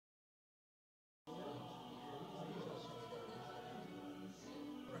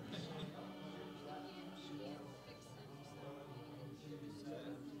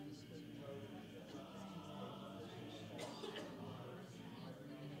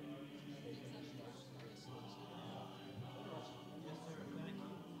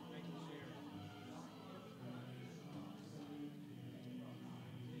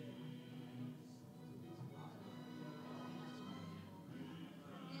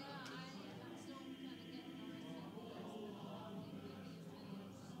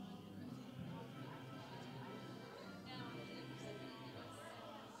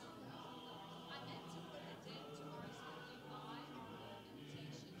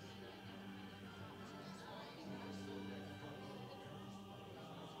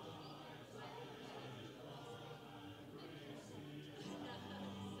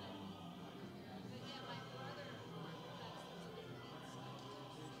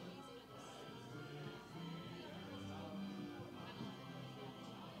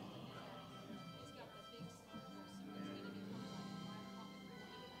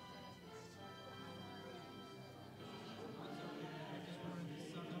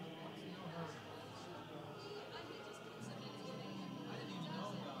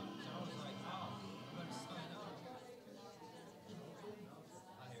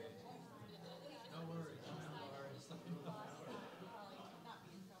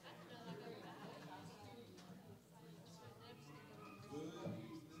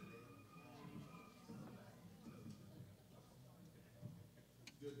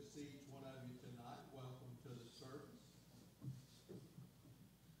Good to see each one of you tonight. Welcome to the service. I'm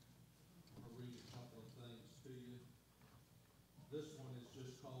going to read a couple of things to you. This one is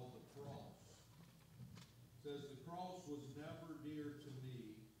just called The Cross. It says, "The cross was never dear to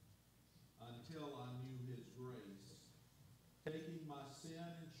me until I knew his grace, taking my sin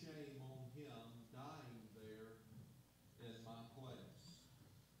and shame on him, dying there in my place.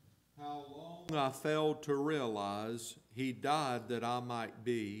 How long I failed to realize he died that I might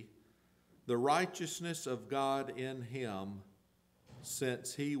be the righteousness of God in him,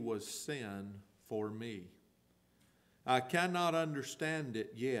 since he was sin for me. I cannot understand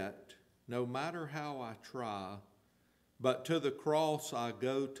it yet, no matter how I try, but to the cross I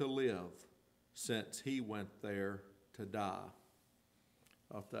go to live, since he went there to die."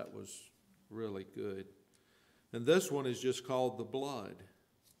 I thought that was really good. And this one is just called The Blood.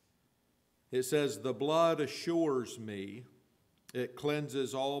 It says, "The blood assures me, it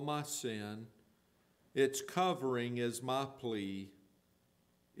cleanses all my sin. Its covering is my plea.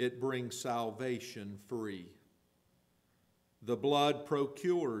 It brings salvation free. The blood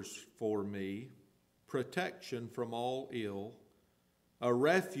procures for me protection from all ill, a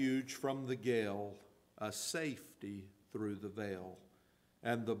refuge from the gale, a safety through the veil.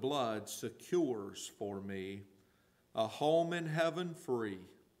 And the blood secures for me a home in heaven free,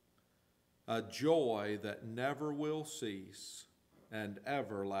 a joy that never will cease, and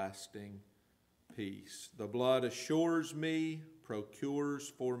everlasting peace. The blood assures me, procures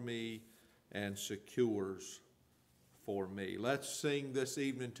for me, and secures for me." Let's sing this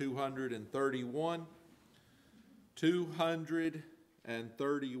evening 231.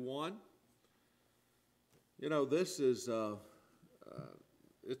 231. You know, this is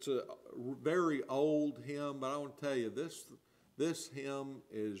it's a very old hymn, but I want to tell you, this hymn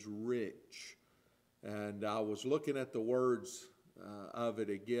is rich. And I was looking at the words of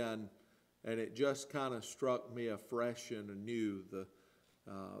it again, and it just kind of struck me afresh and anew, the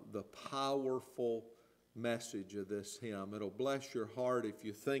powerful message of this hymn. It'll bless your heart if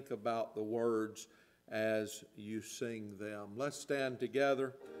you think about the words as you sing them. Let's stand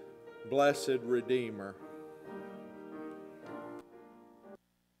together. Blessed Redeemer.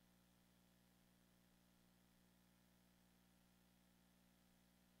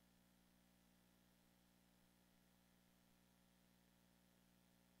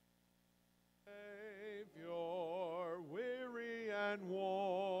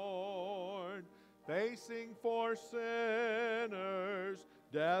 Facing for sinners,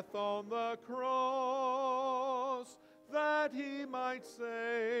 death on the cross, that he might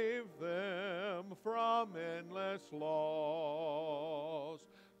save them from endless loss.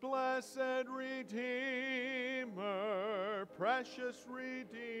 Blessed Redeemer, precious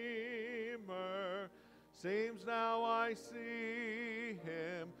Redeemer, seems now I see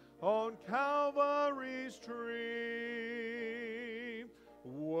him on Calvary's tree,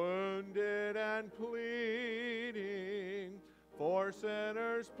 wounded and pleading, for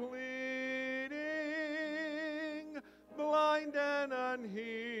sinners pleading, blind and unheeding,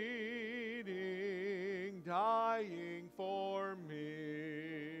 dying for me.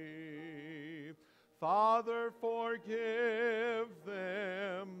 Father, forgive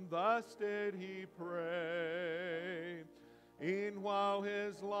them, thus did he pray, e'en while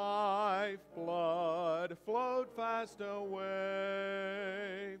his life blood flowed fast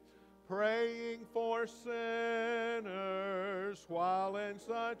away, praying for sinners while in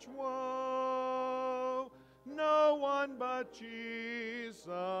such woe. No one but Jesus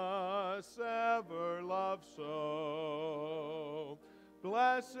ever loved so.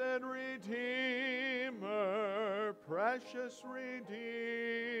 Blessed Redeemer, precious Redeemer,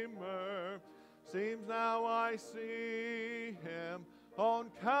 seems now I see him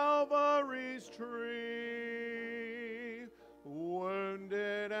on Calvary's tree,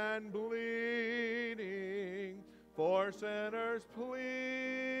 wounded and bleeding, for sinners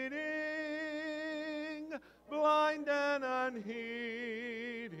pleading, blind and unheeding,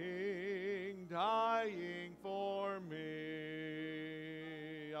 dying for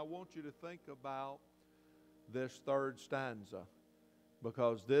me. I want you to think about this third stanza,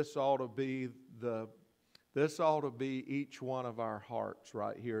 because this ought to be each one of our hearts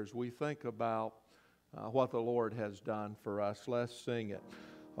right here as we think about what the Lord has done for us. Let's sing it.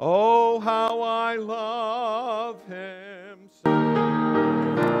 Oh, how I love him.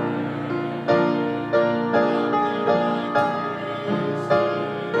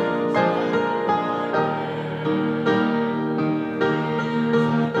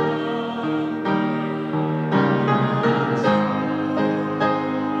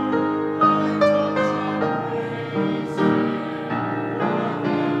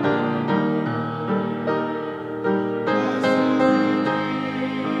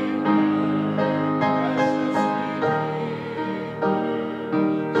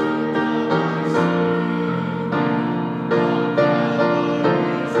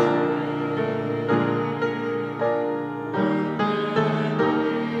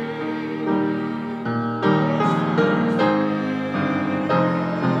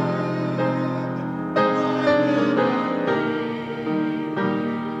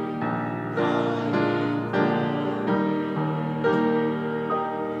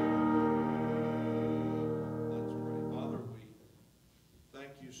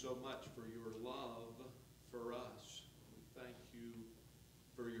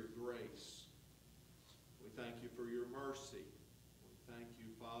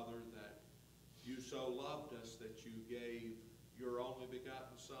 so loved us that you gave your only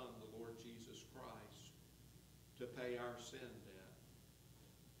begotten Son, the Lord Jesus Christ, to pay our sin debt,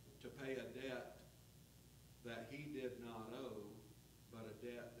 to pay a debt that he did not owe, but a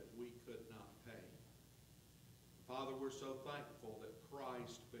debt that we could not pay. Father, we're so thankful that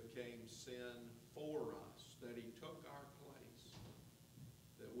Christ became sin for us, that he took our place,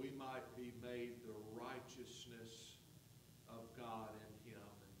 that we might be made the righteousness of God in him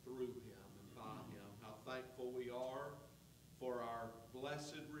and through him and by him. How thankful we are for our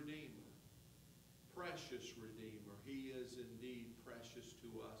blessed Redeemer, precious Redeemer. He is indeed precious to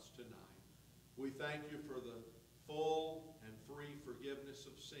us tonight. We thank you for the full and free forgiveness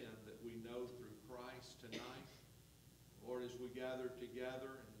of sin that we know through Christ tonight. Lord, as we gather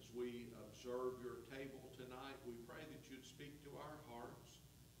together and as we observe your table tonight, we pray that you'd speak to our hearts.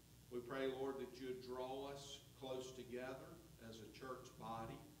 We pray, Lord, that you'd draw us close together as a church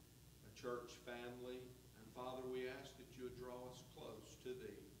body, a church family. And Father, we ask that you would draw us close to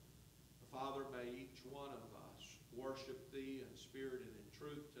thee. Father, may each one of us worship thee in spirit and in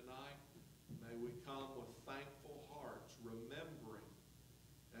truth tonight. May we come with thankful hearts, remembering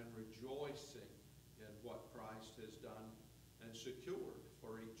and rejoicing in what Christ has done and secured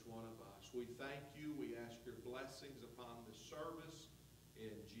for each one of us. We thank you. We ask your blessings upon this service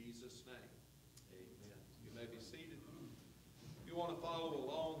in Jesus' name. Amen. You may be seated. If you want to follow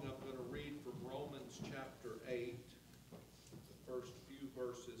along, I'm going to read from Romans chapter 8, the first few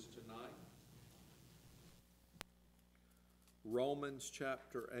verses tonight. Romans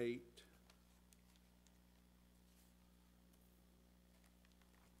chapter 8.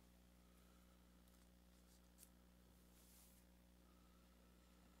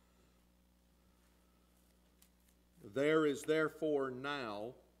 There is therefore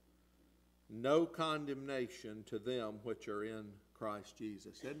now no condemnation to them which are in Christ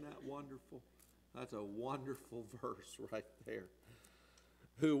Jesus. Isn't that wonderful? That's a wonderful verse right there.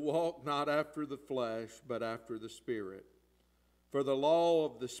 Who walk not after the flesh, but after the Spirit. For the law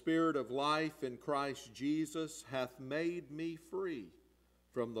of the Spirit of life in Christ Jesus hath made me free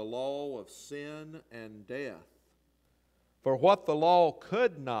from the law of sin and death. For what the law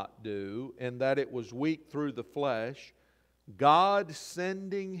could not do, in that it was weak through the flesh, God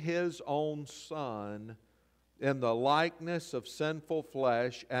sending his own Son in the likeness of sinful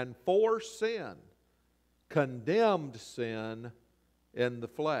flesh, and for sin, condemned sin in the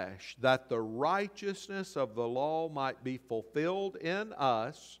flesh, that the righteousness of the law might be fulfilled in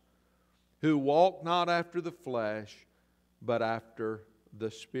us, who walk not after the flesh, but after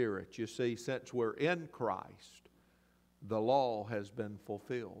the Spirit. You see, since we're in Christ, the law has been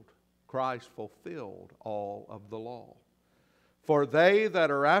fulfilled. Christ fulfilled all of the law. For they that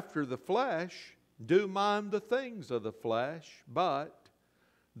are after the flesh do mind the things of the flesh, but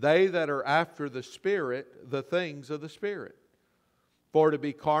they that are after the Spirit, the things of the Spirit. For to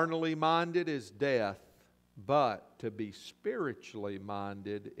be carnally minded is death, but to be spiritually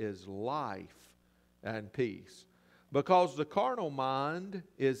minded is life and peace. Because the carnal mind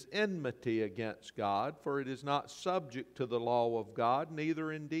is enmity against God, for it is not subject to the law of God,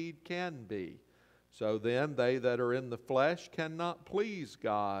 neither indeed can be. So then they that are in the flesh cannot please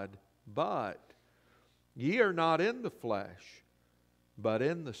God. But ye are not in the flesh, but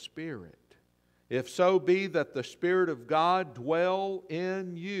in the Spirit. If so be that the Spirit of God dwell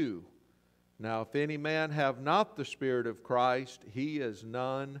in you. Now if any man have not the Spirit of Christ, he is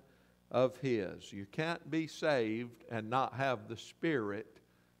none of his. You can't be saved and not have the Spirit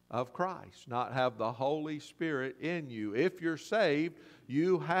of Christ, not have the Holy Spirit in you. If you're saved,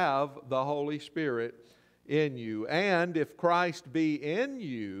 you have the Holy Spirit in you. And if Christ be in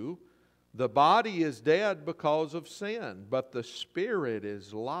you, the body is dead because of sin, but the Spirit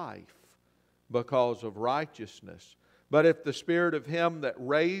is life because of righteousness. But if the Spirit of him that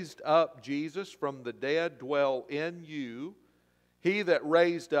raised up Jesus from the dead dwell in you, he that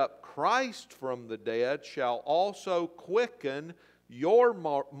raised up Christ from the dead shall also quicken your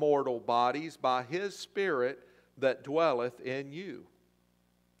mortal bodies by his Spirit that dwelleth in you.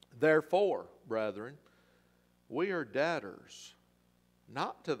 Therefore, brethren, we are debtors,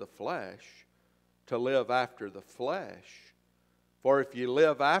 not to the flesh, to live after the flesh. For if ye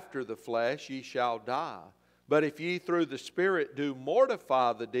live after the flesh, ye shall die. But if ye through the Spirit do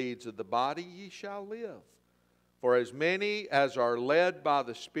mortify the deeds of the body, ye shall live. For as many as are led by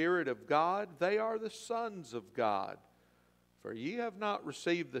the Spirit of God, they are the sons of God. For ye have not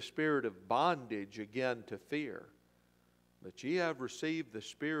received the spirit of bondage again to fear, but ye have received the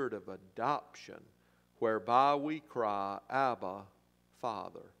Spirit of adoption, whereby we cry, Abba,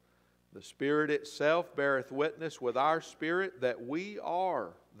 Father. The Spirit itself beareth witness with our spirit that we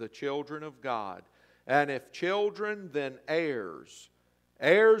are the children of God. and if children, then heirs,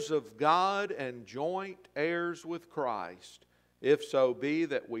 heirs of God and joint heirs with Christ, if so be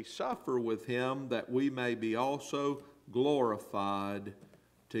that we suffer with Him, that we may be also glorified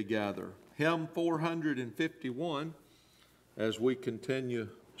together. Hymn 451, as we continue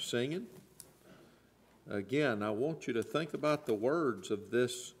singing. Again, I want you to think about the words of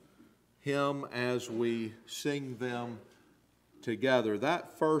this hymn as we sing them together.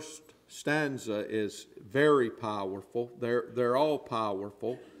 That first stanza is very powerful. They're all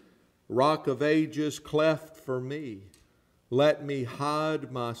powerful. Rock of ages, cleft for me, let me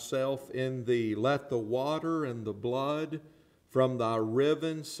hide myself in Thee. Let the water and the blood from Thy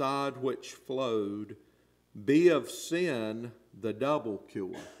riven side which flowed be of sin the double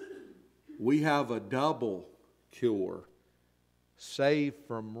cure. We have a double cure. Save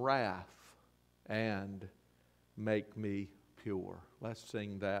from wrath and make me pure. Let's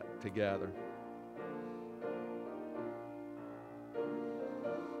sing that together.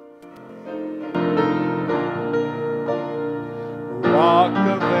 Rock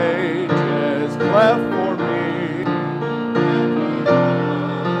of ages, cleft for me.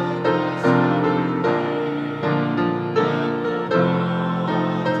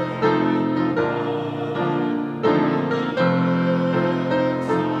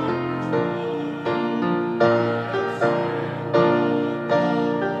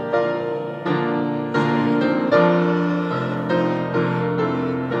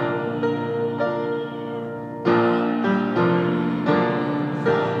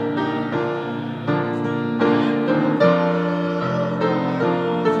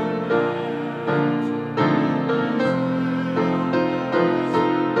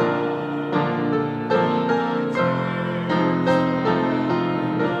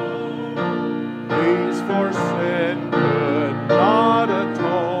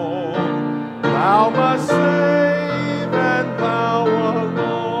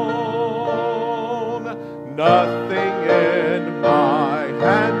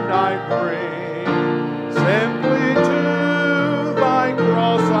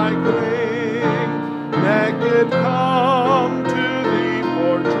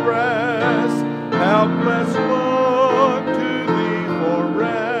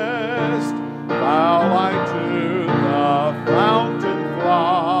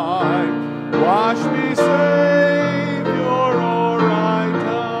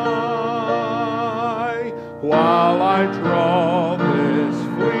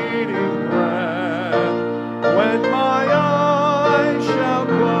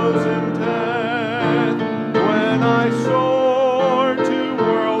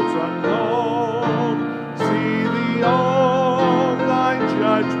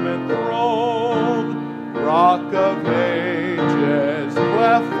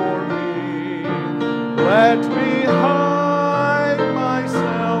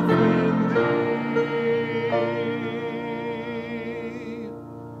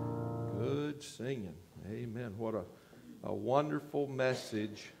 Wonderful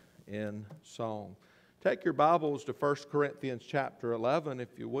message in song. Take your Bibles to 1 Corinthians chapter 11,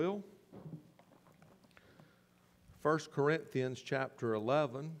 if you will. 1 Corinthians chapter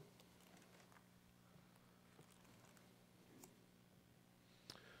 11.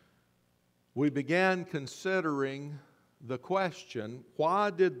 We began considering the question,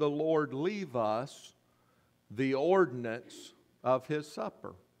 why did the Lord leave us the ordinance of His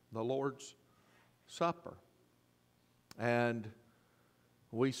supper, the Lord's Supper? And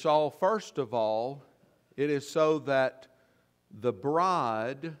we saw, first of all, it is so that the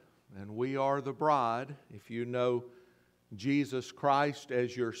bride, and we are the bride, if you know Jesus Christ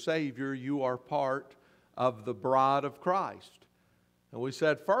as your Savior, you are part of the bride of Christ. And we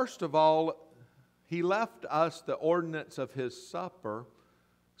said, first of all, He left us the ordinance of His supper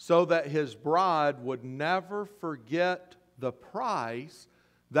so that His bride would never forget the price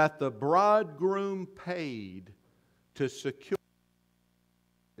that the bridegroom paid to secure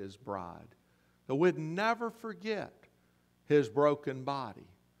His bride. That we'd never forget His broken body.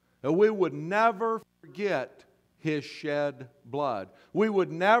 That we would never forget His shed blood. We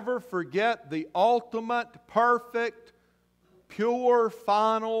would never forget the ultimate, perfect, pure,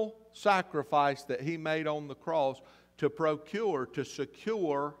 final sacrifice that He made on the cross to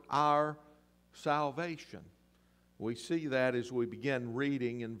secure our salvation. We see that as we begin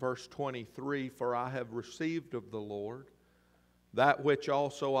reading in verse 23, "For I have received of the Lord that which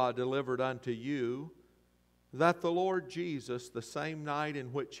also I delivered unto you, that the Lord Jesus, the same night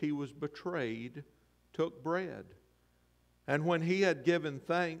in which He was betrayed, took bread. And when He had given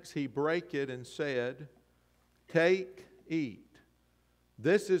thanks, He brake it and said, Take, eat.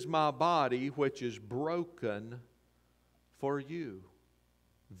 This is my body which is broken for you.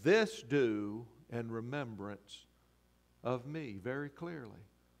 This do in remembrance of me. Very clearly.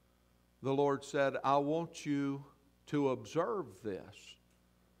 The Lord said, I want you to observe this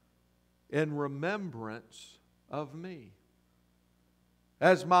in remembrance of me.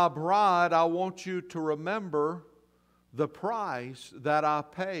 As my bride, I want you to remember the price that I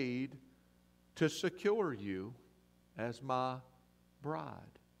paid to secure you as my bride.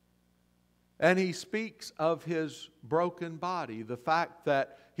 And He speaks of His broken body, the fact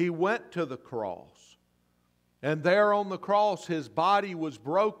that He went to the cross. And there on the cross, His body was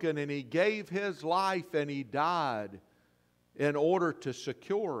broken, and He gave His life, and He died in order to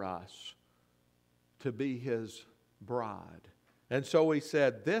secure us to be His bride. And so He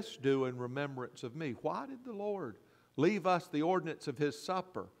said, this do in remembrance of me. Why did the Lord leave us the ordinance of His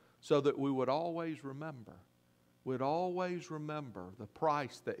supper? So that we would always remember. We'd always remember the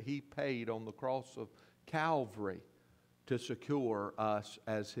price that He paid on the cross of Calvary to secure us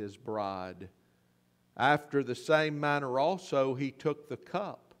as His bride. After the same manner also He took the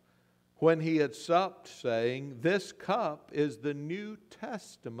cup when He had supped, saying, this cup is the New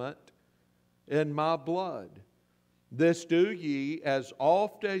Testament in my blood. This do ye as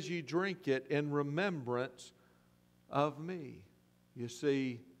oft as ye drink it in remembrance of me. You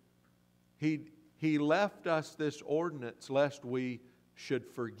see, He left us this ordinance lest we should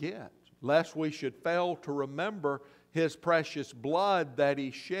forget, lest we should fail to remember His precious blood that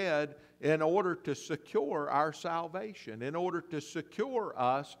He shed in order to secure our salvation, in order to secure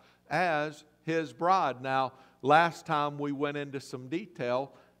us as His bride. Now, last time we went into some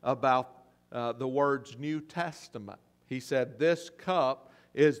detail about the words New Testament. He said, this cup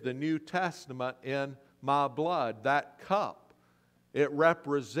is the New Testament in my blood. That cup, it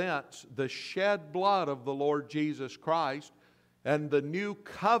represents the shed blood of the Lord Jesus Christ and the new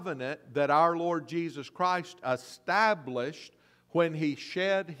covenant that our Lord Jesus Christ established when He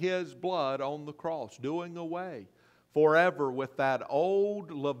shed His blood on the cross, doing away forever with that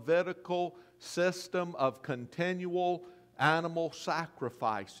old Levitical system of continual animal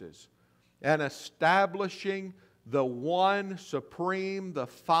sacrifices and establishing the one supreme, the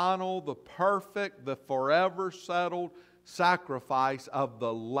final, the perfect, the forever settled sacrifice of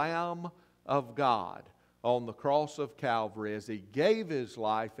the Lamb of God on the cross of Calvary as He gave His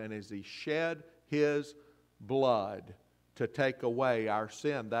life and as He shed His blood to take away our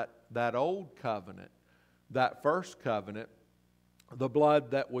sin. That old covenant, that first covenant, the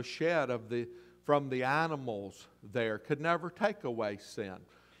blood that was shed from the animals there could never take away sin.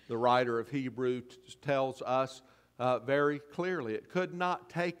 The writer of Hebrews tells us very clearly it could not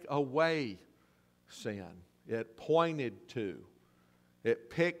take away sin. It pointed to, it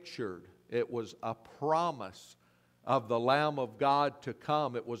pictured, it was a promise of the Lamb of God to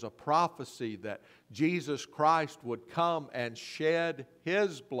come. It was a prophecy that Jesus Christ would come and shed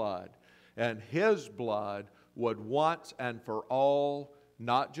His blood, and His blood would once and for all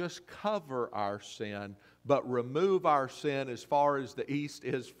not just cover our sin, but remove our sin as far as the east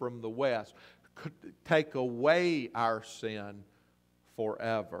is from the west, could take away our sin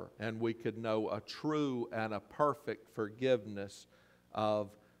forever, and we could know a true and a perfect forgiveness of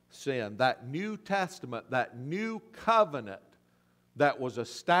sin. That New Testament, that new covenant that was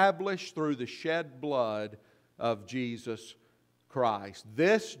established through the shed blood of Jesus Christ.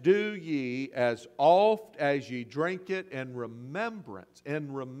 This do ye as oft as ye drink it in remembrance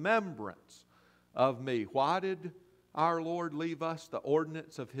of me. Why did our Lord leave us the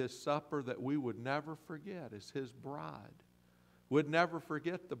ordinance of His supper? That we would never forget as His bride. Would never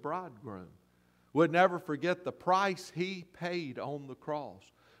forget the bridegroom. Would never forget the price He paid on the cross.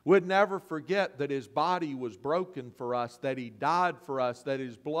 Would never forget that His body was broken for us, that He died for us, that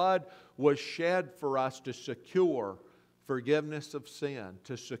His blood was shed for us to secure forgiveness of sin,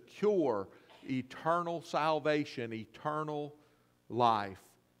 to secure eternal salvation, eternal life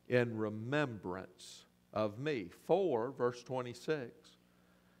in remembrance of me. For, verse 26,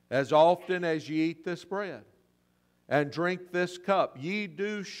 as often as ye eat this bread and drink this cup, ye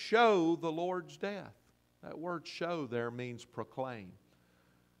do show the Lord's death. That word show there means proclaim.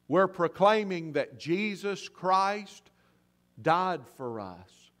 We're proclaiming that Jesus Christ died for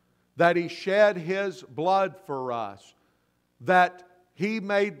us, that He shed His blood for us, that He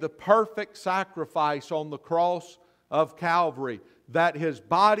made the perfect sacrifice on the cross of Calvary, that His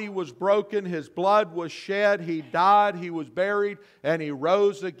body was broken, His blood was shed, He died, He was buried, and He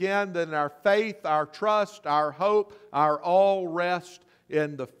rose again. Then our faith, our trust, our hope, our all rest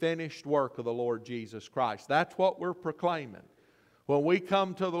in the finished work of the Lord Jesus Christ. That's what we're proclaiming. When we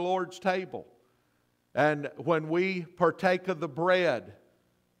come to the Lord's table and when we partake of the bread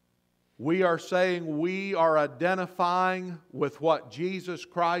We are saying we are identifying with what Jesus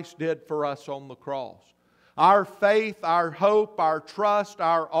Christ did for us on the cross. Our faith, our hope, our trust,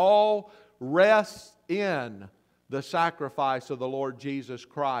 our all rests in the sacrifice of the Lord Jesus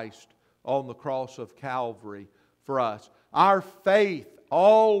Christ on the cross of Calvary for us. Our faith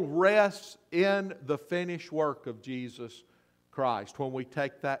all rests in the finished work of Jesus Christ. When we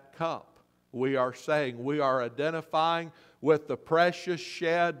take that cup, we are saying, we are identifying with the precious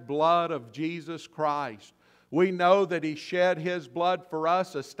shed blood of Jesus Christ. We know that He shed His blood for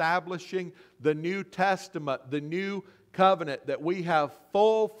us, establishing the New Testament, the new covenant, that we have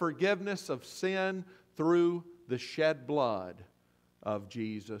full forgiveness of sin through the shed blood of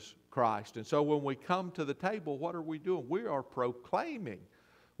Jesus Christ. And so when we come to the table, what are we doing? We are proclaiming.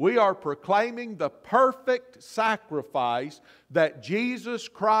 We are proclaiming the perfect sacrifice that Jesus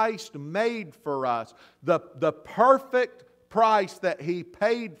Christ made for us. The perfect price that He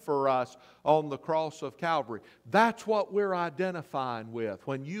paid for us on the cross of Calvary. That's what we're identifying with.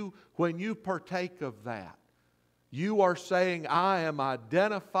 When you partake of that, you are saying, I am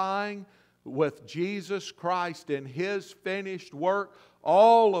identifying with Jesus Christ in His finished work.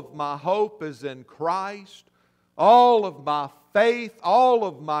 All of my hope is in Christ. All of my faith, all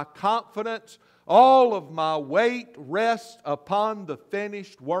of my confidence, all of my weight rests upon the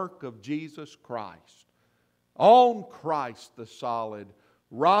finished work of Jesus Christ. On Christ the solid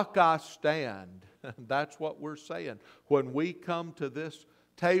rock I stand. That's what we're saying. When we come to this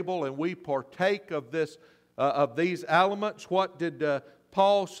table and we partake of these elements, what did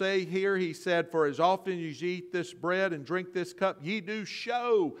Paul say here? He said, for as often as ye eat this bread and drink this cup, ye do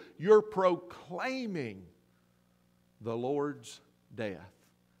show, you're proclaiming the Lord's death.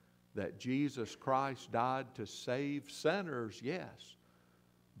 That Jesus Christ died to save sinners, yes,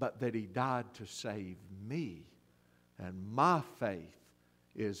 but that He died to save me. And my faith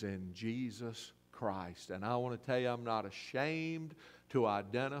is in Jesus Christ. And I want to tell you, I'm not ashamed to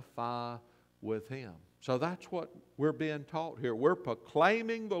identify with Him. So that's what we're being taught here. We're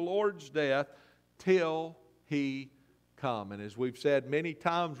proclaiming the Lord's death till He come. And as we've said many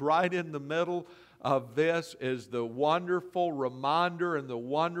times, right in the middle of this is the wonderful reminder and the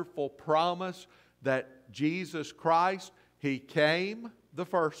wonderful promise that Jesus Christ, He came the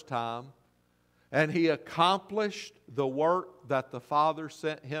first time and He accomplished the work that the Father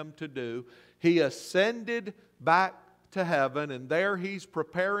sent Him to do. He ascended back to heaven, and there He's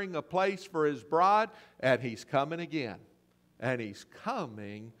preparing a place for His bride, and He's coming again. And He's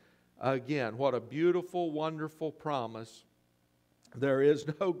coming again. What a beautiful, wonderful promise. There is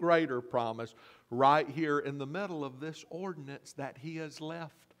no greater promise right here in the middle of this ordinance that He has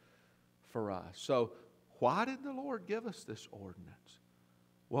left for us. So, why did the Lord give us this ordinance?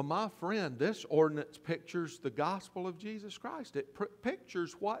 Well, my friend, this ordinance pictures the gospel of Jesus Christ. It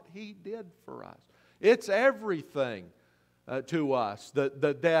pictures what He did for us. It's everything to us,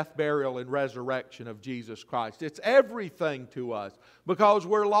 the death, burial, and resurrection of Jesus Christ. It's everything to us because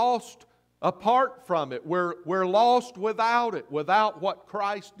we're lost apart from it. We're lost without it, without what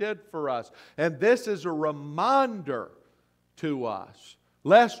Christ did for us. And this is a reminder to us,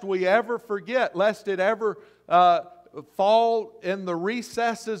 lest we ever forget, lest it ever fall in the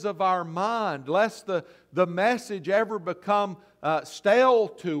recesses of our mind, lest the message ever become stale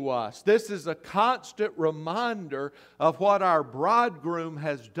to us. This is a constant reminder of what our bridegroom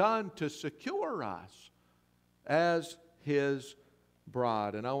has done to secure us as His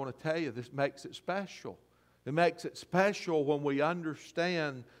bride. And I want to tell you, this makes it special. It makes it special when we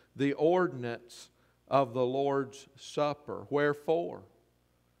understand the ordinance of the Lord's Supper. Wherefore,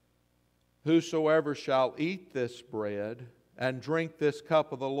 whosoever shall eat this bread and drink this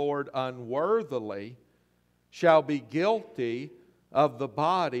cup of the Lord unworthily shall be guilty of the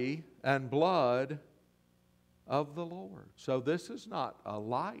body and blood of the Lord. So this is not a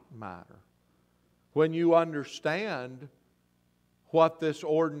light matter. When you understand what this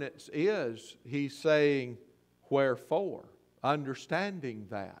ordinance is, He's saying, wherefore? Understanding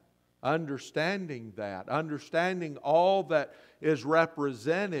understanding all that is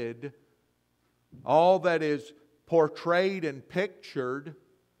represented, all that is portrayed and pictured,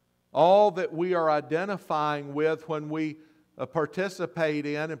 all that we are identifying with when we participate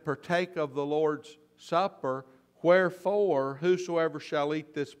in and partake of the Lord's Supper. Wherefore, whosoever shall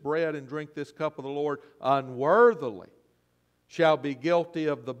eat this bread and drink this cup of the Lord unworthily shall be guilty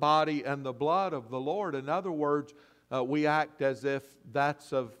of the body and the blood of the Lord. In other words, we act as if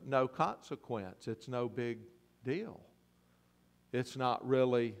that's of no consequence. It's no big deal. It's not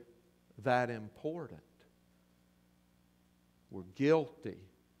really that important. We're guilty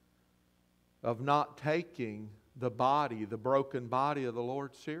of not taking the body, the broken body of the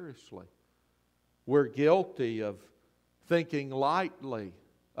Lord seriously. We're guilty of thinking lightly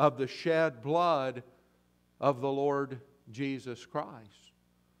of the shed blood of the Lord Jesus Christ.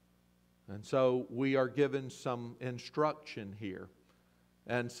 And so we are given some instruction here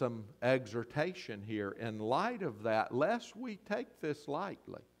and some exhortation here in light of that, lest we take this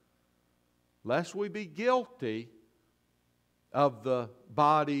lightly, lest we be guilty of the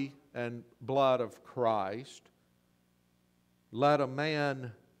body and blood of Christ. Let a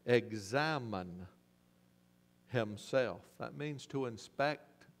man examine himself. That means to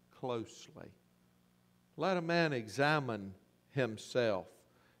inspect closely. Let a man examine himself.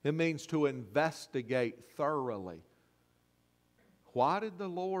 It means to investigate thoroughly. Why did the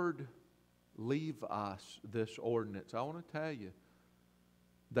Lord leave us this ordinance? I want to tell you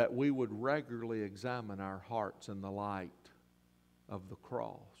that we would regularly examine our hearts in the light of the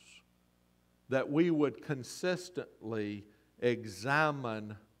cross. That we would consistently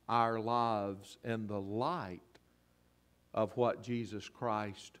examine our lives in the light of what Jesus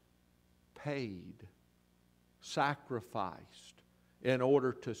Christ paid, sacrificed in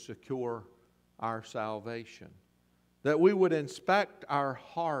order to secure our salvation. That we would inspect our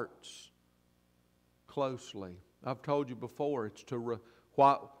hearts closely. I've told you before, it's to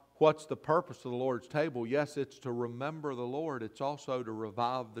what's the purpose of the Lord's table? Yes, it's to remember the Lord. It's also to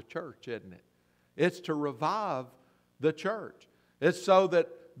revive the church, isn't it? It's to revive the church. It's so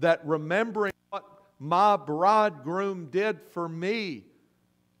that remembering what my bridegroom did for me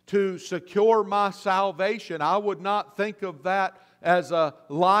to secure my salvation, I would not think of that as a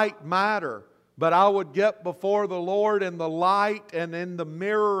light matter, but I would get before the Lord in the light and in the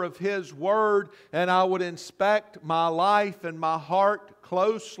mirror of His Word, and I would inspect my life and my heart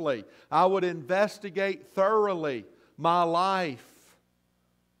closely. I would investigate thoroughly my life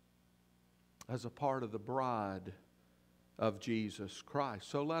as a part of the bride of Jesus Christ.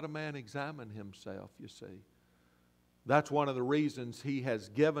 So let a man examine himself, you see. That's one of the reasons He has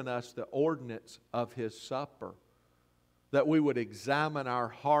given us the ordinance of His supper, that we would examine our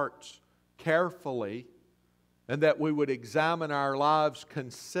hearts carefully and that we would examine our lives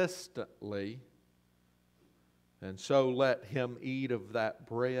consistently. And so let him eat of that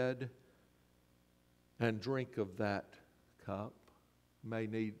bread and drink of that cup. May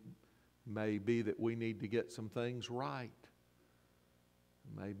be that we need to get some things right.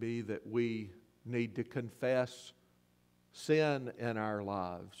 It may be that we need to confess sin in our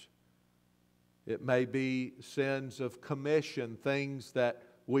lives. It may be sins of commission, things that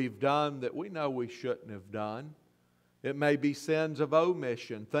we've done that we know we shouldn't have done. It may be sins of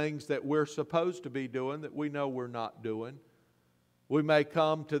omission, things that we're supposed to be doing that we know we're not doing. We may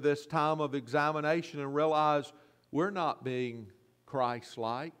come to this time of examination and realize we're not being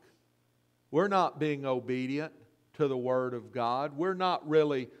Christ-like. We're not being obedient to the Word of God. We're not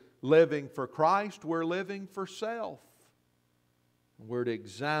really living for Christ. We're living for self. We're to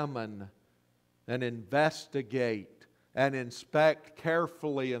examine and investigate and inspect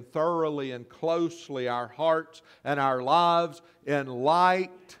carefully and thoroughly and closely our hearts and our lives in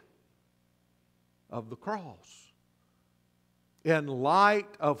light of the cross. In light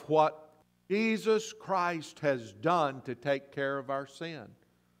of what Jesus Christ has done to take care of our sin,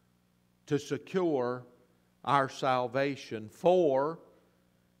 to secure our salvation. For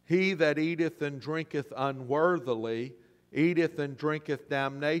he that eateth and drinketh unworthily eateth and drinketh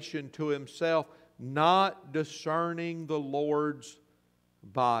damnation to himself, not discerning the Lord's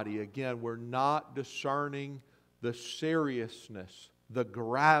body. Again, we're not discerning the seriousness, the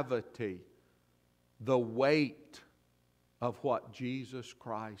gravity, the weight of what Jesus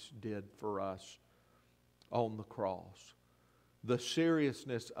Christ did for us on the cross. The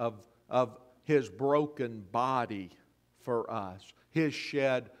seriousness of His broken body for us, His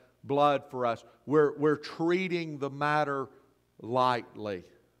shed blood for us. We're treating the matter lightly.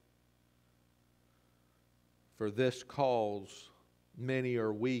 For this cause many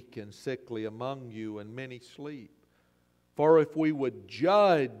are weak and sickly among you, and many sleep. For if we would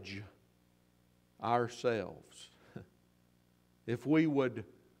judge ourselves, if we would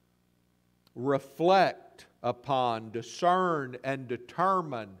reflect upon, discern, and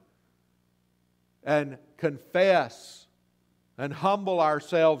determine, and confess, and humble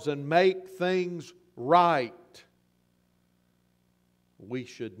ourselves, and make things right, we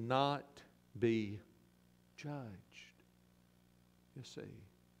should not be judged. You see,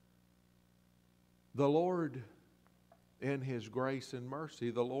 the Lord, in His grace and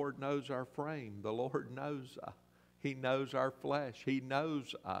mercy, the Lord knows our frame. The Lord knows us. He knows our flesh. He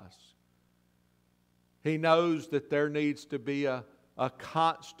knows us. He knows that there needs to be a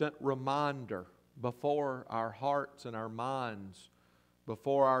constant reminder before our hearts and our minds,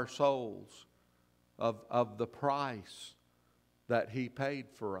 before our souls, of the price that He paid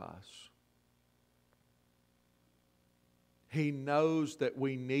for us. He knows that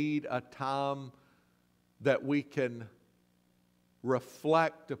we need a time that we can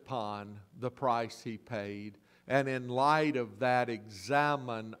reflect upon the price He paid, and in light of that,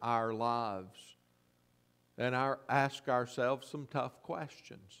 examine our lives and ask ourselves some tough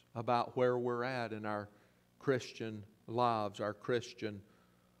questions about where we're at in our Christian lives, our Christian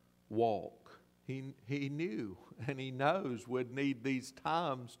walk. He knew and He knows we'd need these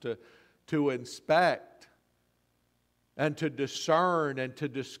times to inspect and to discern and to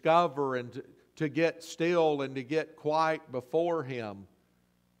discover and to get still and to get quiet before Him.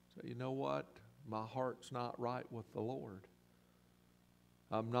 So you know what? My heart's not right with the Lord.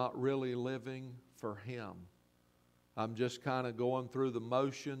 I'm not really living for Him. I'm just kind of going through the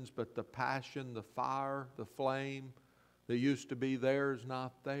motions, but the passion, the fire, the flame that used to be there is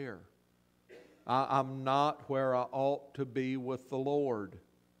not there. I'm not where I ought to be with the Lord.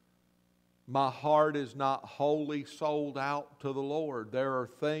 My heart is not wholly sold out to the Lord. There are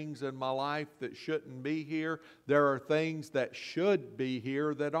things in my life that shouldn't be here. There are things that should be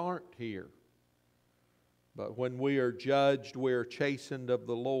here that aren't here. But when we are judged, we are chastened of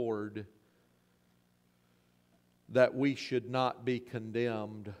the Lord, that we should not be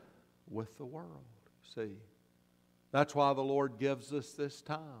condemned with the world. See, that's why the Lord gives us this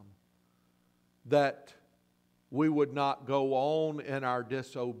time, that we would not go on in our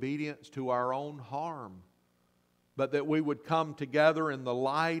disobedience to our own harm, but that we would come together in the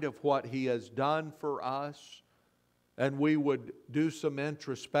light of what He has done for us, and we would do some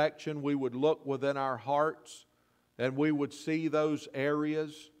introspection. We would look within our hearts, and we would see those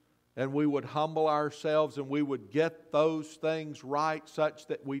areas, and we would humble ourselves, and we would get those things right such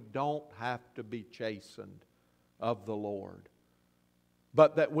that we don't have to be chastened of the Lord,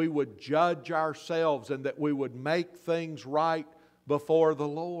 but that we would judge ourselves and that we would make things right before the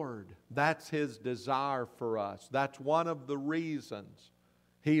Lord. That's His desire for us. That's one of the reasons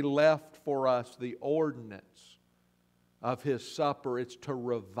He left for us the ordinance of His supper. It's to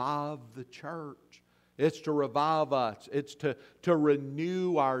revive the church. It's to revive us. It's to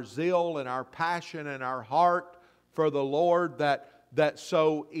renew our zeal and our passion and our heart for the Lord that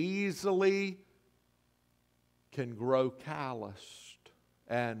so easily can grow calloused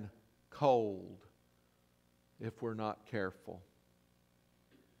and cold if we're not careful.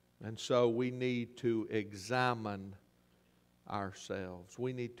 And so we need to examine ourselves.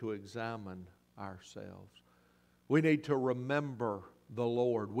 We need to examine ourselves. We need to remember the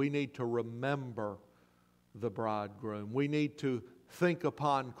Lord. We need to remember the bridegroom. We need to think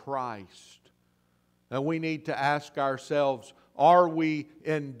upon Christ. And we need to ask ourselves, are we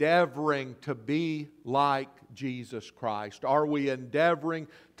endeavoring to be like Jesus Christ? Are we endeavoring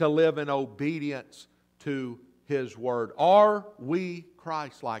to live in obedience to His Word? Are we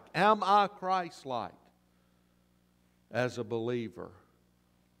Christ-like? Am I Christ-like as a believer?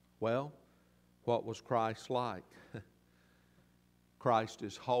 Well, what was Christ like? Christ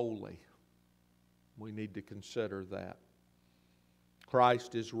is holy. We need to consider that.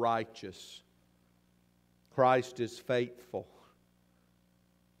 Christ is righteous. Christ is faithful.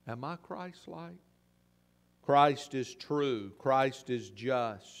 Am I Christ-like? Christ is true. Christ is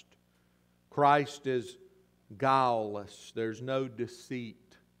just. Christ is guileless. There's no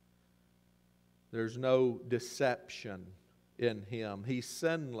deceit. There's no deception in Him. He's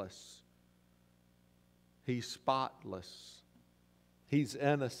sinless. He's spotless. He's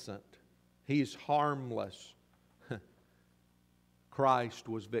innocent. He's harmless. Christ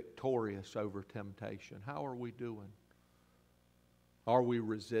was victorious over temptation. How are we doing? Are we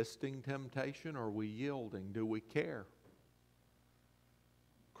resisting temptation? Or are we yielding? Do we care?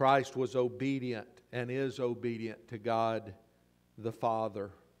 Christ was obedient and is obedient to God the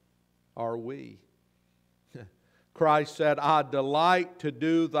Father. Are we? Christ said, I delight to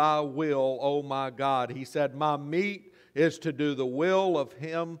do Thy will, O my God. He said, my meat is to do the will of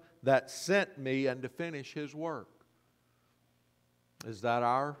Him that sent me and to finish His work. Is that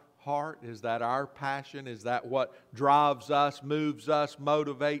our heart? Is that our passion? Is that what drives us, moves us,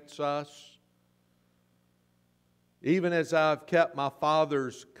 motivates us? Even as I've kept my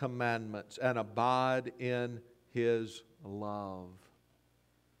Father's commandments and abide in His love.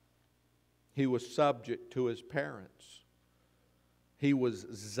 He was subject to His parents. He was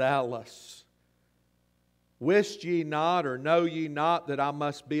zealous. Wist ye not, or know ye not, that I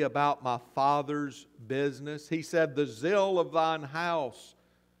must be about my Father's business? He said, the zeal of thine house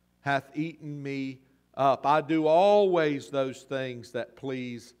hath eaten me up. I do always those things that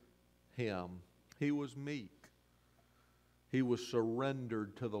please Him. He was meek. He was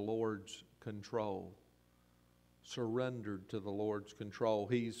surrendered to the Lord's control. Surrendered to the Lord's control.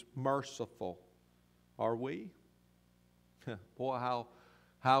 He's merciful. Are we? Boy,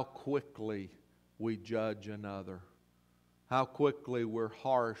 how quickly we judge another. How quickly we're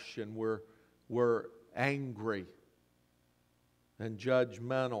harsh and we're angry and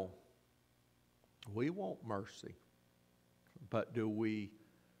judgmental. We want mercy. But do we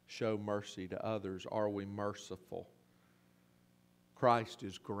show mercy to others? Are we merciful? Christ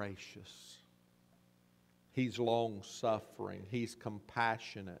is gracious. He's long-suffering. He's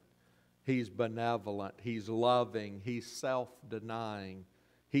compassionate. He's benevolent. He's loving. He's self-denying.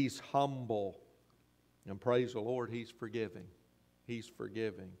 He's humble. And praise the Lord, He's forgiving. He's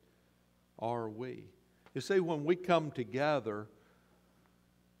forgiving. Are we? You see, when we come together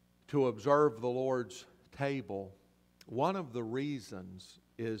to observe the Lord's table, one of the reasons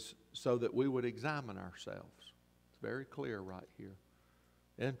is so that we would examine ourselves. It's very clear right here.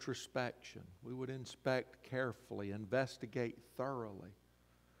 Introspection. We would inspect carefully, investigate thoroughly.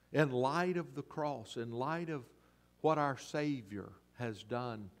 In light of the cross, in light of what our Savior has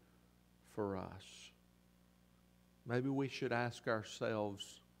done for us. Maybe we should ask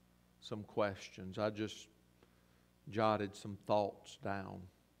ourselves some questions. I just jotted some thoughts down.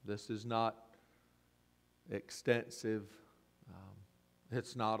 This is not extensive.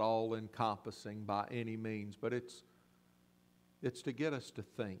 It's not all encompassing by any means, but it's to get us to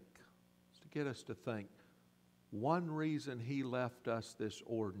think. It's to get us to think. One reason He left us this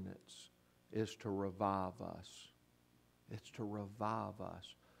ordinance is to revive us. It's to revive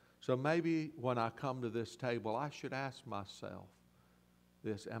us. So maybe when I come to this table, I should ask myself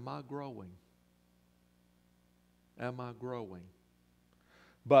this: am I growing? Am I growing?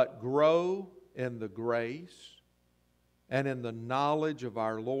 But grow in the grace and in the knowledge of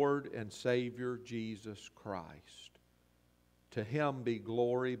our Lord and Savior Jesus Christ. To Him be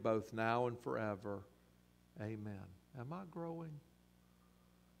glory both now and forever. Amen. Am I growing?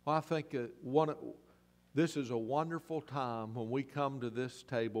 Well, I think this is a wonderful time when we come to this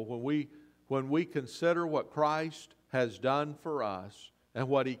table, when we consider what Christ has done for us and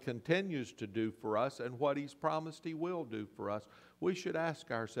what He continues to do for us and what He's promised He will do for us. We should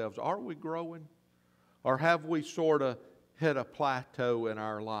ask ourselves, are we growing? Or have we sort of hit a plateau in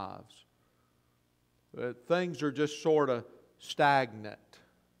our lives? Things are just sort of stagnant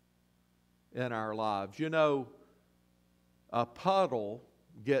in our lives. You know, a puddle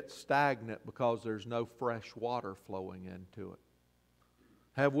gets stagnant because there's no fresh water flowing into it.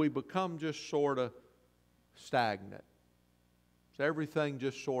 Have we become just sort of stagnant? Is everything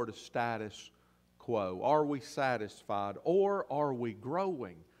just sort of status quo? Are we satisfied or are we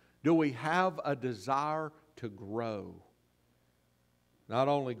growing? Do we have a desire to grow? Not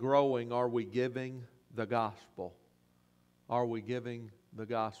only growing, are we giving the gospel? Are we giving the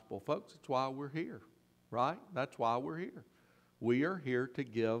gospel? Folks, that's why we're here, right? That's why we're here. We are here to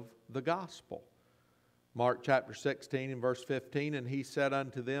give the gospel. Mark chapter 16 and verse 15, and He said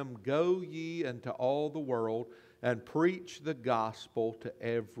unto them, Go ye into all the world and preach the gospel to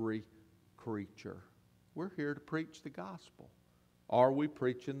every creature. We're here to preach the gospel. Are we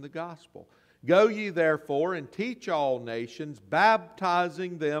preaching the gospel? Go ye therefore and teach all nations,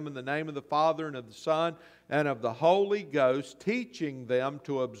 baptizing them in the name of the Father and of the Son and of the Holy Ghost, teaching them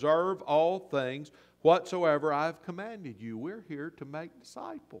to observe all things whatsoever I have commanded you. We're here to make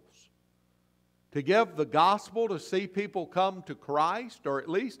disciples. To give the gospel, to see people come to Christ, or at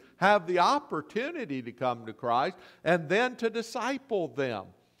least have the opportunity to come to Christ, and then to disciple them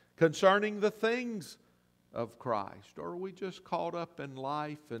concerning the things of Christ. Or are we just caught up in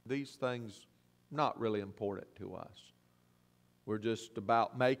life and these things not really important to us? We're just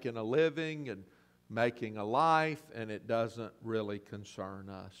about making a living and making a life, and it doesn't really concern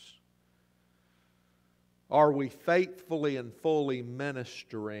us. Are we faithfully and fully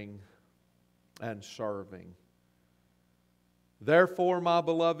ministering and serving? Therefore, my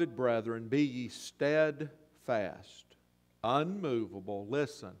beloved brethren, be ye steadfast, unmovable,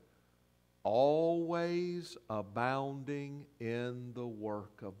 listen, always abounding in the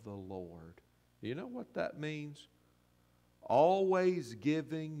work of the Lord. Do you know what that means? Always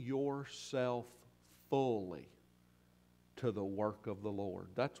giving yourself fully to the work of the Lord.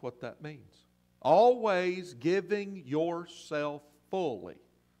 That's what that means. Always giving yourself fully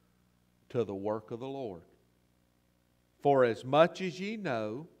to the work of the Lord. For as much as ye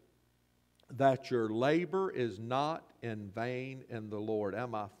know that your labor is not in vain in the Lord.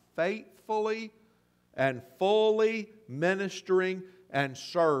 Am I faithfully and fully ministering and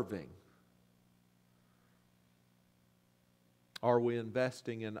serving? Are we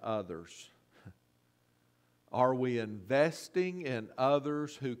investing in others? Are we investing in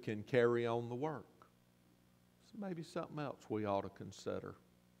others who can carry on the work? So maybe something else we ought to consider.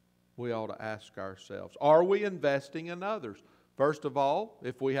 We ought to ask ourselves, are we investing in others? First of all,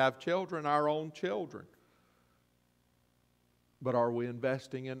 if we have children, our own children. But are we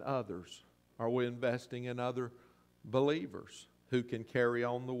investing in others? Are we investing in other believers who can carry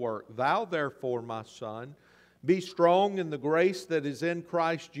on the work? Thou therefore, my son, be strong in the grace that is in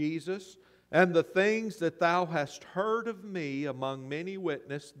Christ Jesus, and the things that thou hast heard of me among many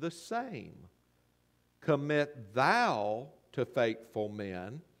witnesses, the same commit thou to faithful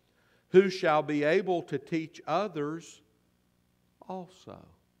men, who shall be able to teach others also.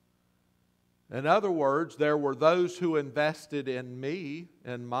 In other words, there were those who invested in me,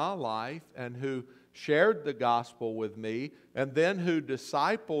 in my life, and who shared the gospel with me, and then who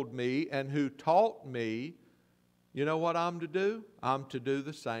discipled me and who taught me. You know what I'm to do? I'm to do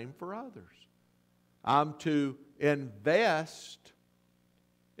the same for others. I'm to invest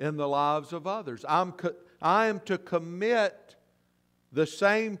in the lives of others. I am to commit the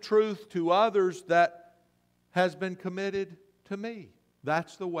same truth to others that has been committed to me.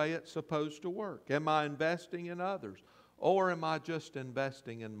 That's the way it's supposed to work. Am I investing in others? Or am I just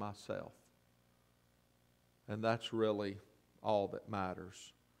investing in myself? And that's really all that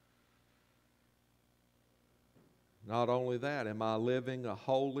matters. Not only that, am I living a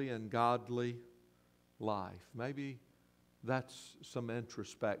holy and godly life? Maybe that's some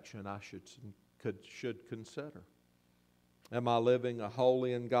introspection I should consider. Am I living a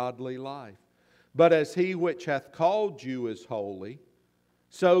holy and godly life? But as He which hath called you is holy,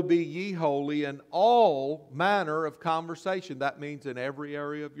 so be ye holy in all manner of conversation. That means in every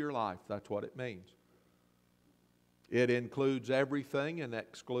area of your life. That's what it means. It includes everything and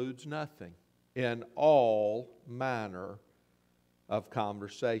excludes nothing. In all manner of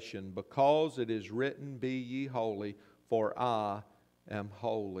conversation, because it is written, be ye holy, for I am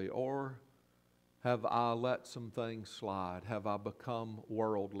holy. Or have I let some things slide? Have I become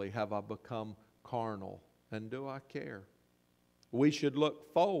worldly? Have I become carnal? And do I care? We should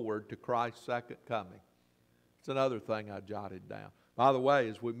look forward to Christ's second coming. It's another thing I jotted down. By the way,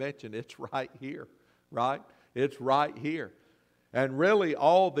 as we mentioned, it's right here, right? It's right here. And really,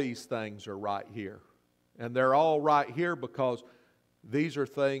 all these things are right here. And they're all right here because these are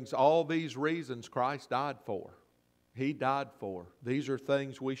things, all these reasons Christ died for. He died for. These are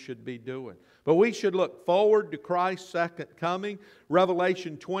things we should be doing. But we should look forward to Christ's second coming.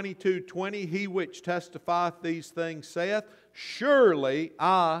 Revelation 22:20, He which testifieth these things saith, surely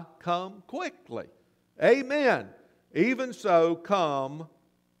I come quickly. Amen. Even so, come,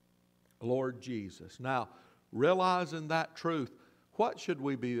 Lord Jesus. Now, realizing that truth, what should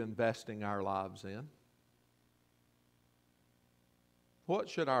we be investing our lives in? What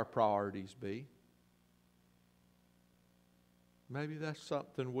should our priorities be? Maybe that's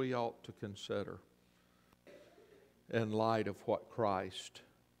something we ought to consider in light of what Christ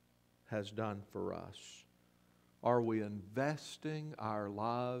has done for us. Are we investing our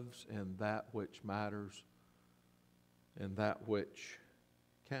lives in that which matters, in that which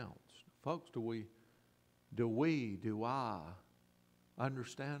counts? Folks, do I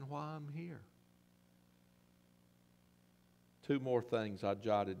understand why I'm here? Two more things I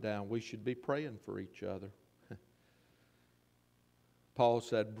jotted down. We should be praying for each other. Paul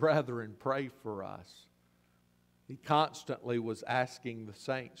said, brethren, pray for us. He constantly was asking the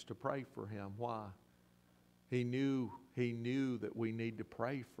saints to pray for him. Why? He knew that we need to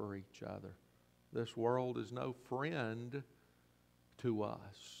pray for each other. This world is no friend to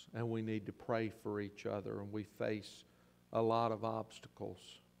us, and we need to pray for each other, and we face a lot of obstacles.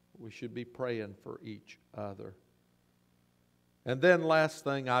 We should be praying for each other. And then last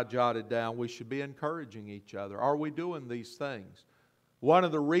thing I jotted down, we should be encouraging each other. Are we doing these things? One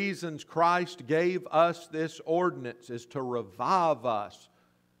of the reasons Christ gave us this ordinance is to revive us.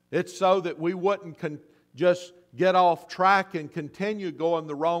 It's so that we wouldn't just get off track and continue going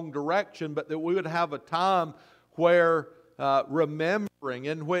the wrong direction, but that we would have a time where remembering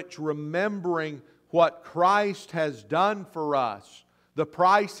what Christ has done for us, the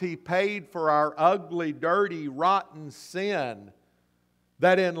price He paid for our ugly, dirty, rotten sin,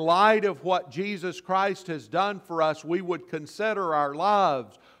 that in light of what Jesus Christ has done for us, we would consider our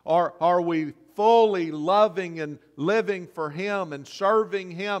lives. Are we fully loving and living for Him and serving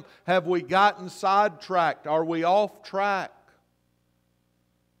Him? Have we gotten sidetracked? Are we off track?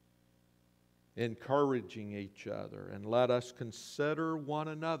 Encouraging each other. And let us consider one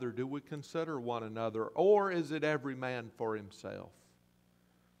another. Do we consider one another? Or is it every man for himself?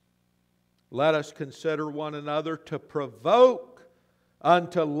 Let us consider one another to provoke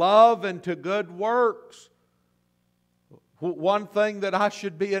unto love and to good works. One thing that I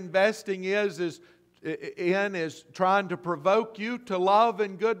should be investing is trying to provoke you to love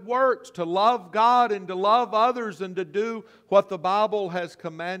and good works, to love God and to love others and to do what the Bible has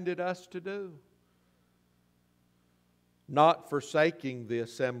commanded us to do. Not forsaking the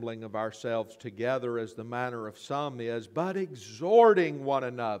assembling of ourselves together as the manner of some is, but exhorting one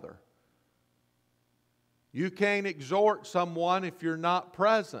another. You can't exhort someone if you're not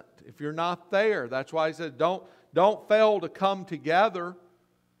present, if you're not there. That's why he said, don't fail to come together.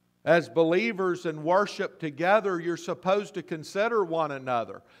 As believers and worship together, you're supposed to consider one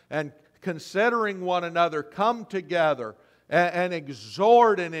another. And considering one another, come together and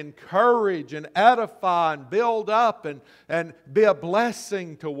exhort and encourage and edify and build up and be a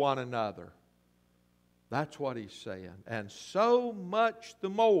blessing to one another. That's what he's saying. And so much the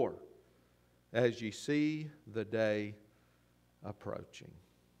more as ye see the day approaching.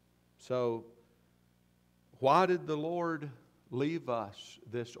 So, why did the Lord leave us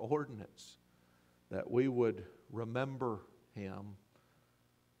this ordinance? That we would remember Him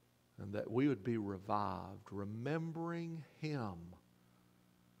and that we would be revived, remembering Him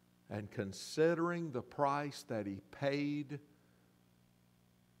and considering the price that He paid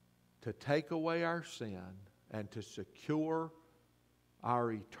to take away our sin and to secure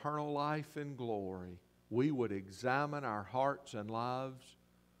our eternal life in glory. We would examine our hearts and lives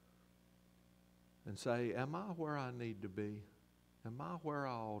and say, am I where I need to be? Am I where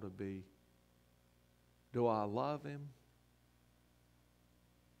I ought to be? Do I love Him?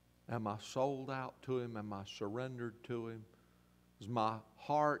 Am I sold out to Him? Am I surrendered to Him? Is my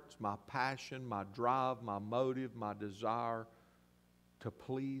heart, my passion, my drive, my motive, my desire to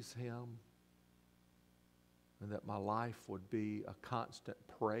please Him? And that my life would be a constant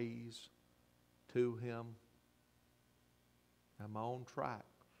praise to Him? Am I on track?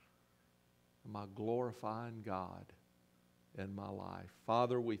 Am I glorifying God in my life?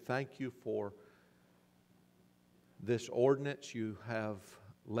 Father, we thank You for this ordinance You have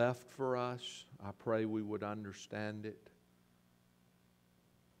left for us. I pray we would understand it.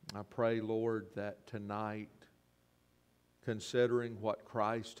 I pray, Lord, that tonight, considering what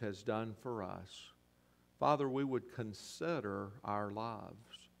Christ has done for us, Father, we would consider our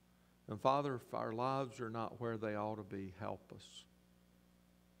lives. And Father, if our lives are not where they ought to be, help us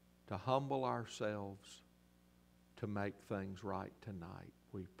to humble ourselves to make things right tonight.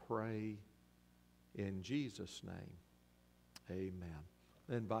 We pray in Jesus' name. Amen.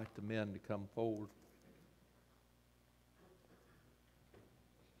 I invite the men to come forward.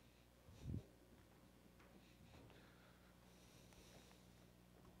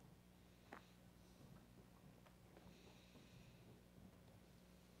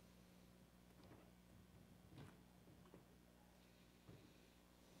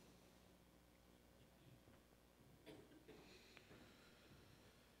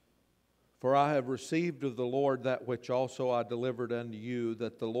 For I have received of the Lord that which also I delivered unto you,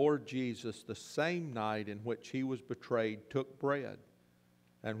 that the Lord Jesus, the same night in which He was betrayed, took bread.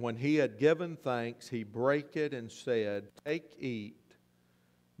 And when He had given thanks, He brake it and said, Take, eat.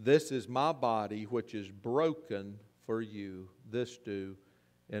 This is my body, which is broken for you. This do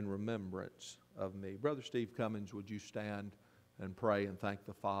in remembrance of me. Brother Steve Cummins, would you stand and pray and thank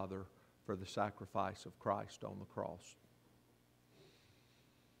the Father for the sacrifice of Christ on the cross?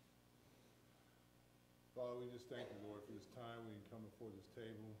 Father, we just thank You, Lord, for this time we can come before this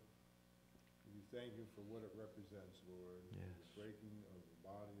table. We thank You for what it represents, Lord. Yes. The breaking of the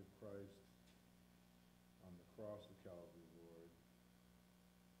body of Christ on the cross of Calvary, Lord.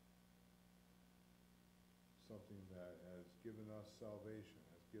 Something that has given us salvation,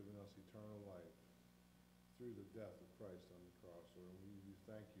 has given us eternal life through the death of Christ on the cross, Lord. And we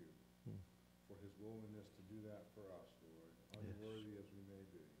thank You for His willingness to do that for us, Lord, unworthy as we may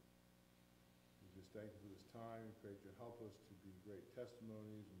be. We just thank You for this time. We pray to help us to be great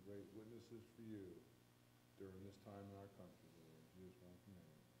testimonies and great witnesses for You during this time in our country, Lord. In Jesus' wonderful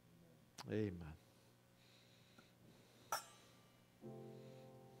name. Amen. Amen.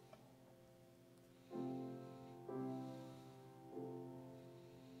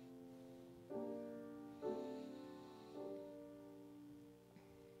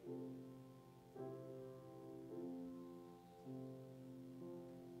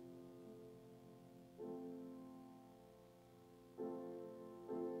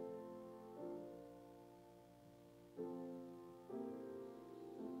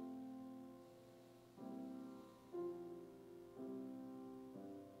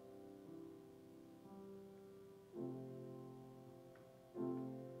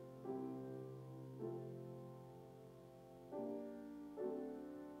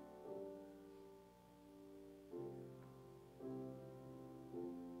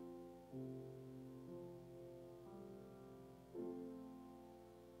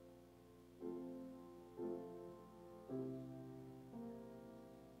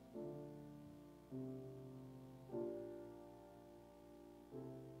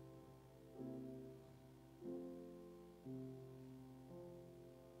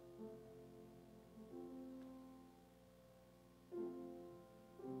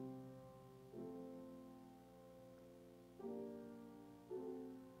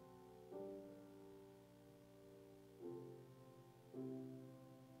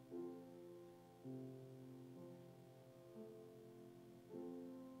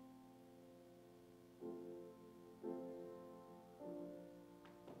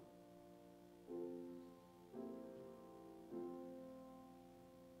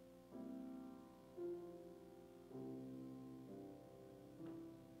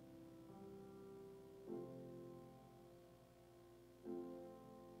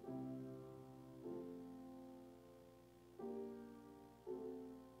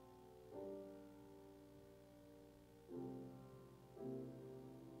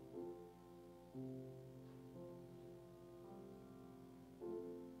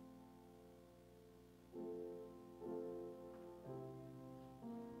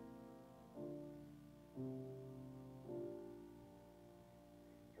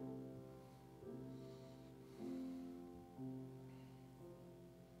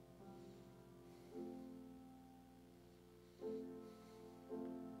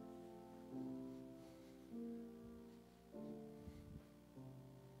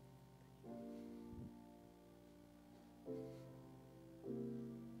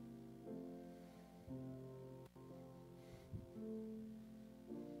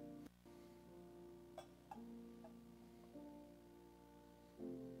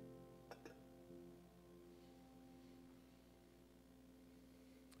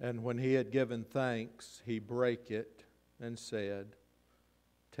 And when he had given thanks, he brake it and said,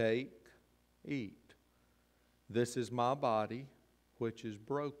 Take, eat. This is my body, which is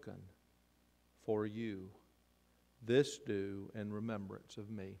broken for you. This do in remembrance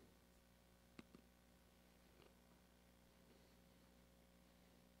of me.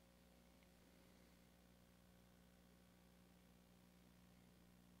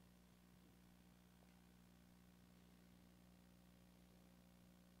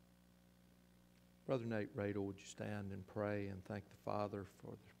 Brother Nate Radel, would you stand and pray and thank the Father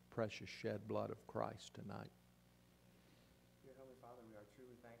for the precious shed blood of Christ tonight? Dear Heavenly Father, we are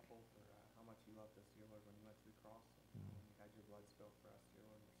truly thankful for how much you loved us, dear Lord, when you went to the cross and when you had your blood spilled for us, dear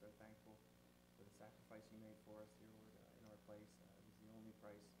Lord. We're so thankful for the sacrifice you made for us, dear Lord, in our place. It was the only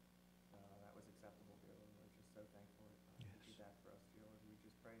price that was acceptable, dear Lord. We're just so thankful that you did that for us, dear Lord. We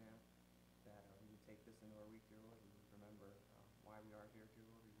just pray now that we would take this into our week, dear Lord. We would remember why we are here, dear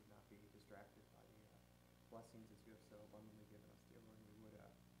Lord. We would not be distracted by the blessings that you have so abundantly given us, dear Lord. We would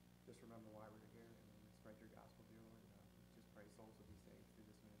just remember why we're here and spread your gospel, dear Lord. We just pray souls will be saved through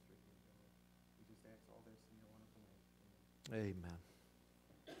this ministry, dear Lord. We just ask all this in your wonderful name. Amen. Amen.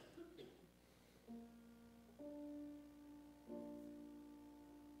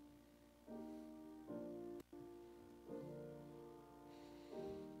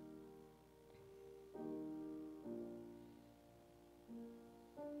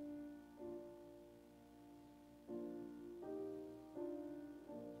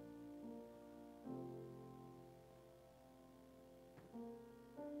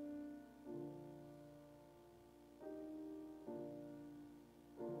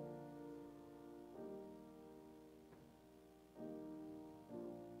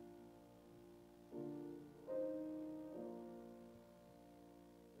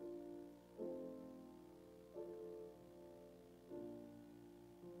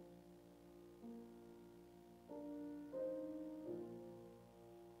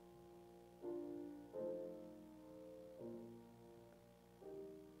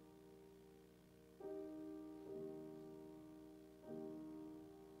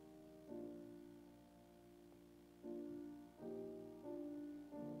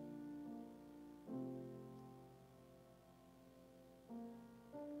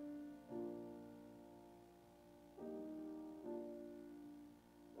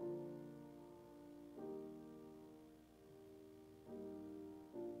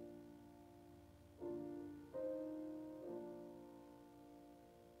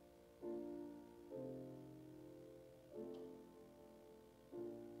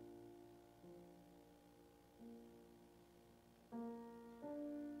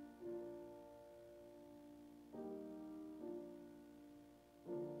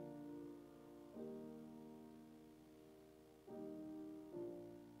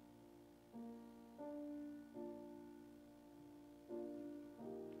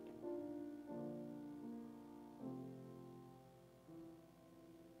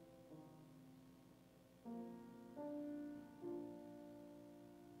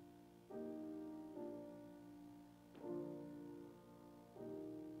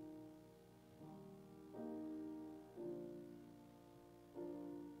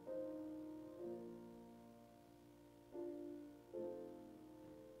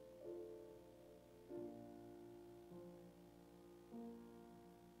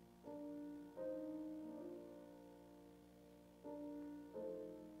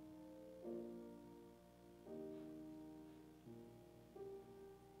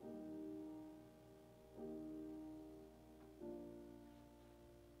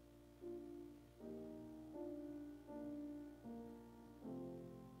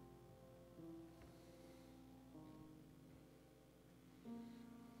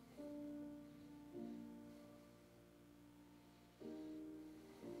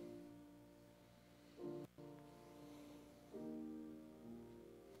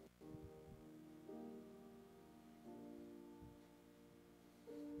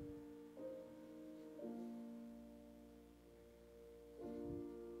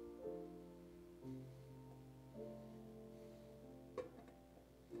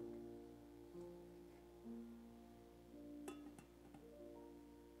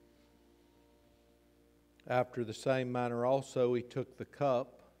 After the same manner also he took the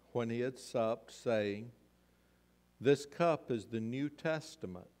cup when he had supped, saying, This cup is the New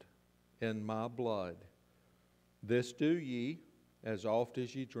Testament in my blood. This do ye, as oft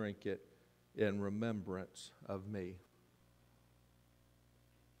as ye drink it, in remembrance of me.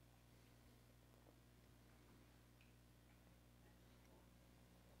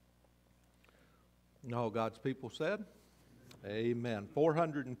 And all God's people said, Amen.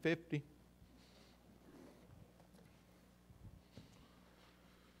 450.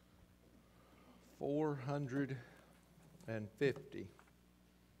 $450.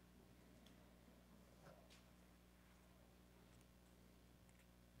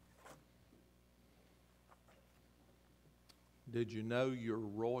 Did you know you're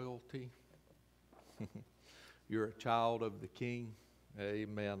royalty? You're a child of the King.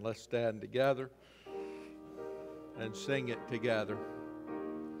 Amen. Let's stand together and sing it together.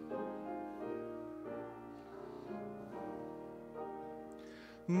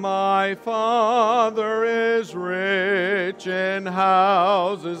 My Father is rich in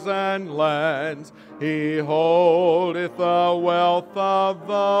houses and lands. He holdeth the wealth of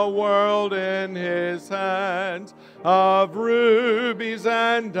the world in his hands. Of rubies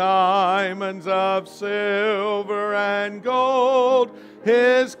and diamonds, of silver and gold,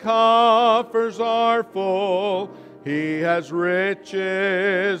 his coffers are full. He has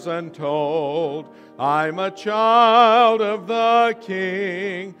riches untold. I'm a child of the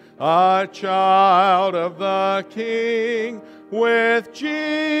King, a child of the King. With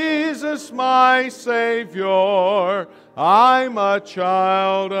Jesus my Savior, I'm a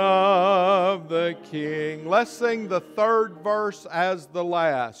child of the King. Let's sing the third verse as the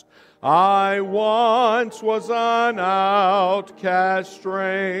last. I once was an outcast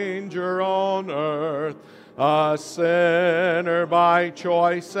stranger on earth, a sinner by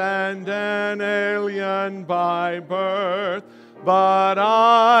choice and an alien by birth. But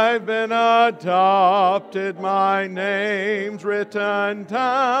I've been adopted, my name's written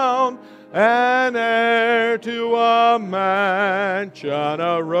down, an heir to a mansion,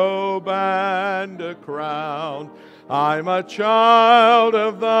 a robe and a crown. I'm a child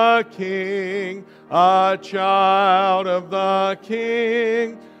of the King, a child of the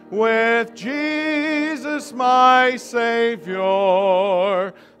King. With Jesus my Savior,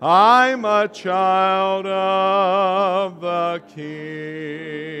 I'm a child of the King.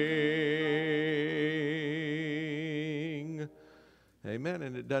 Amen.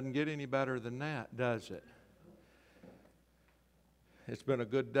 And it doesn't get any better than that, does it? It's been a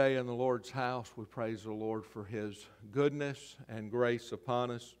good day in the Lord's house. We praise the Lord for His goodness and grace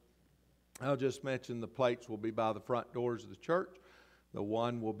upon us. I'll just mention the plates will be by the front doors of the church. The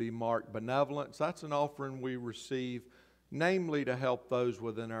one will be marked benevolence. That's an offering we receive, namely to help those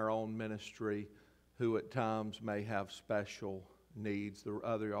within our own ministry who at times may have special needs. The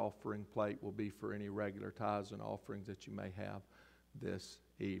other offering plate will be for any regular tithes and offerings that you may have this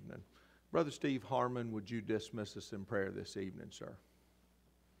evening. Brother Steve Harmon, would you dismiss us in prayer this evening, sir?